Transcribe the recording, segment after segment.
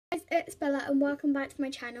it's Bella and welcome back to my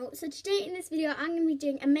channel. So today in this video I'm going to be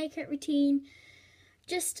doing a makeup routine,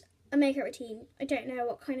 just a makeup routine. I don't know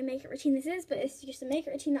what kind of makeup routine this is, but it's just a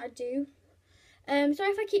makeup routine that I do. So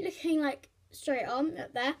if I keep looking like straight on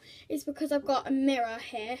up there, it's because I've got a mirror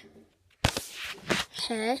here,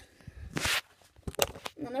 and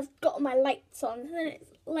then I've got my lights on, so then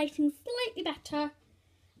it's lighting slightly better.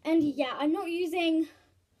 And yeah, I'm not using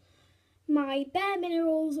my Bare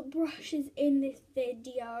Minerals brushes in this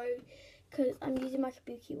video because I'm using my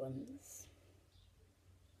kabuki ones.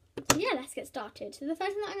 So yeah, let's get started. So the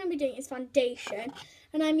first thing that I'm going to be doing is foundation,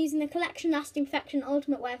 and I'm using the Collection Lasting Perfection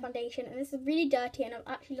Ultimate Wear Foundation, and this is really dirty and I've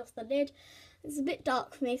actually lost the lid. It's a bit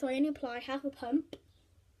dark for me, so I only apply half a pump,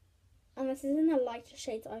 and this is in the lighter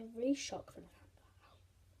shades. I was really shocked when I found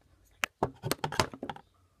that out.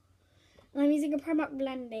 And I'm using a Primark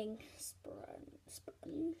blending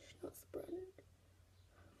sponge, not sponge.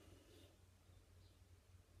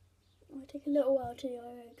 Oh, it take a little while to do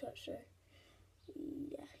my makeup, so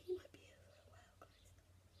yeah, you might be here for a while, guys.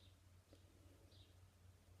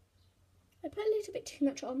 I put a little bit too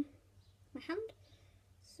much on my hand,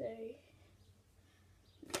 so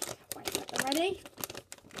wipe that already.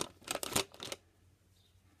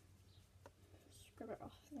 Scrub it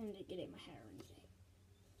off, I didn't get it in my hair or anything.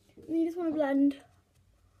 And you just want to blend.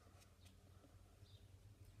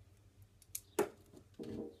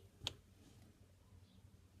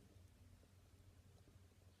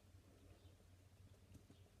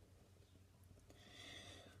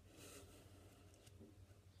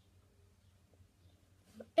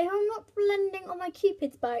 If I'm not blending on my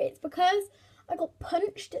Cupid's bow, it's because I got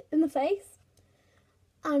punched in the face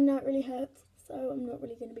and now it really hurts, so I'm not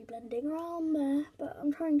really going to be blending around there, but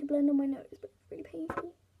I'm trying to blend on my nose, but it's really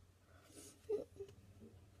painful.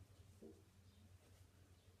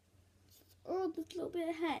 Oh, this little bit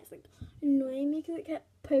of hair, it's like annoying me because it kept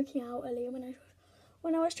poking out earlier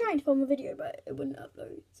when I was trying to film a video, but it wouldn't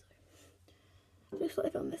upload, so just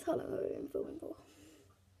like on this, how long I've been filming for.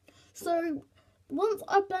 So once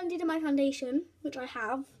I've blended in my foundation, which I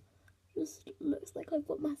have, just looks like I've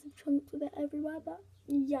got massive chunks of it everywhere, but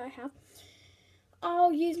yeah, I have.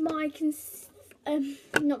 I'll use my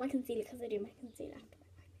not my concealer, because I do my concealer after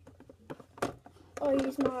my eye makeup. I'll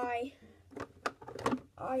use my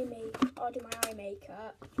eye makeup. I'll do my eye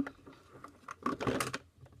makeup.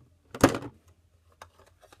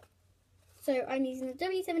 So I'm using the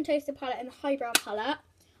W7 Toasted palette and the Highbrow palette.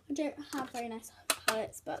 I don't have very nice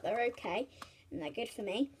palettes, but they're okay. And they're good for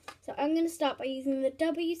me. So I'm going to start by using the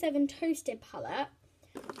W7 Toasted palette.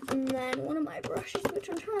 And then one of my brushes, which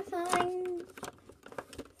I'm trying to find.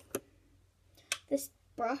 This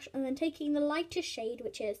brush. And then taking the lighter shade,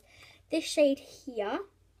 which is this shade here.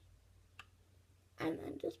 And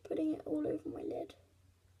then just putting it all over my lid.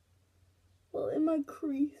 Well, in my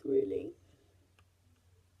crease, really.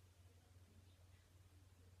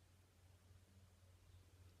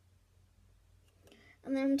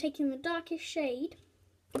 And then I'm taking the darkest shade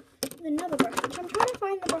with another brush, which I'm trying to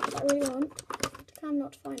find the brush that I really want. I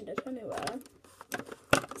cannot find it anywhere.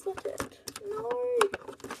 Is that it? No!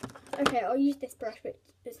 Okay, I'll use this brush, but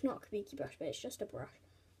it's not a kabuki brush, but it's just a brush.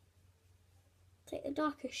 Take the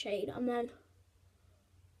darkest shade and then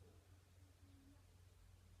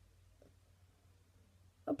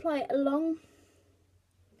apply it along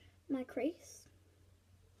my crease.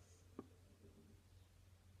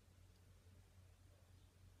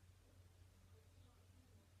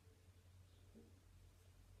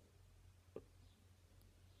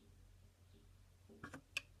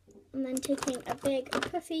 And then taking a big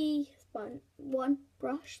puffy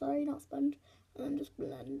brush, not sponge, and then just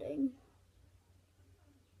blending.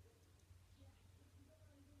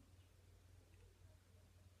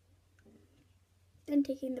 Then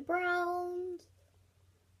taking the browns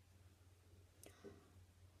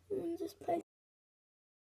and just place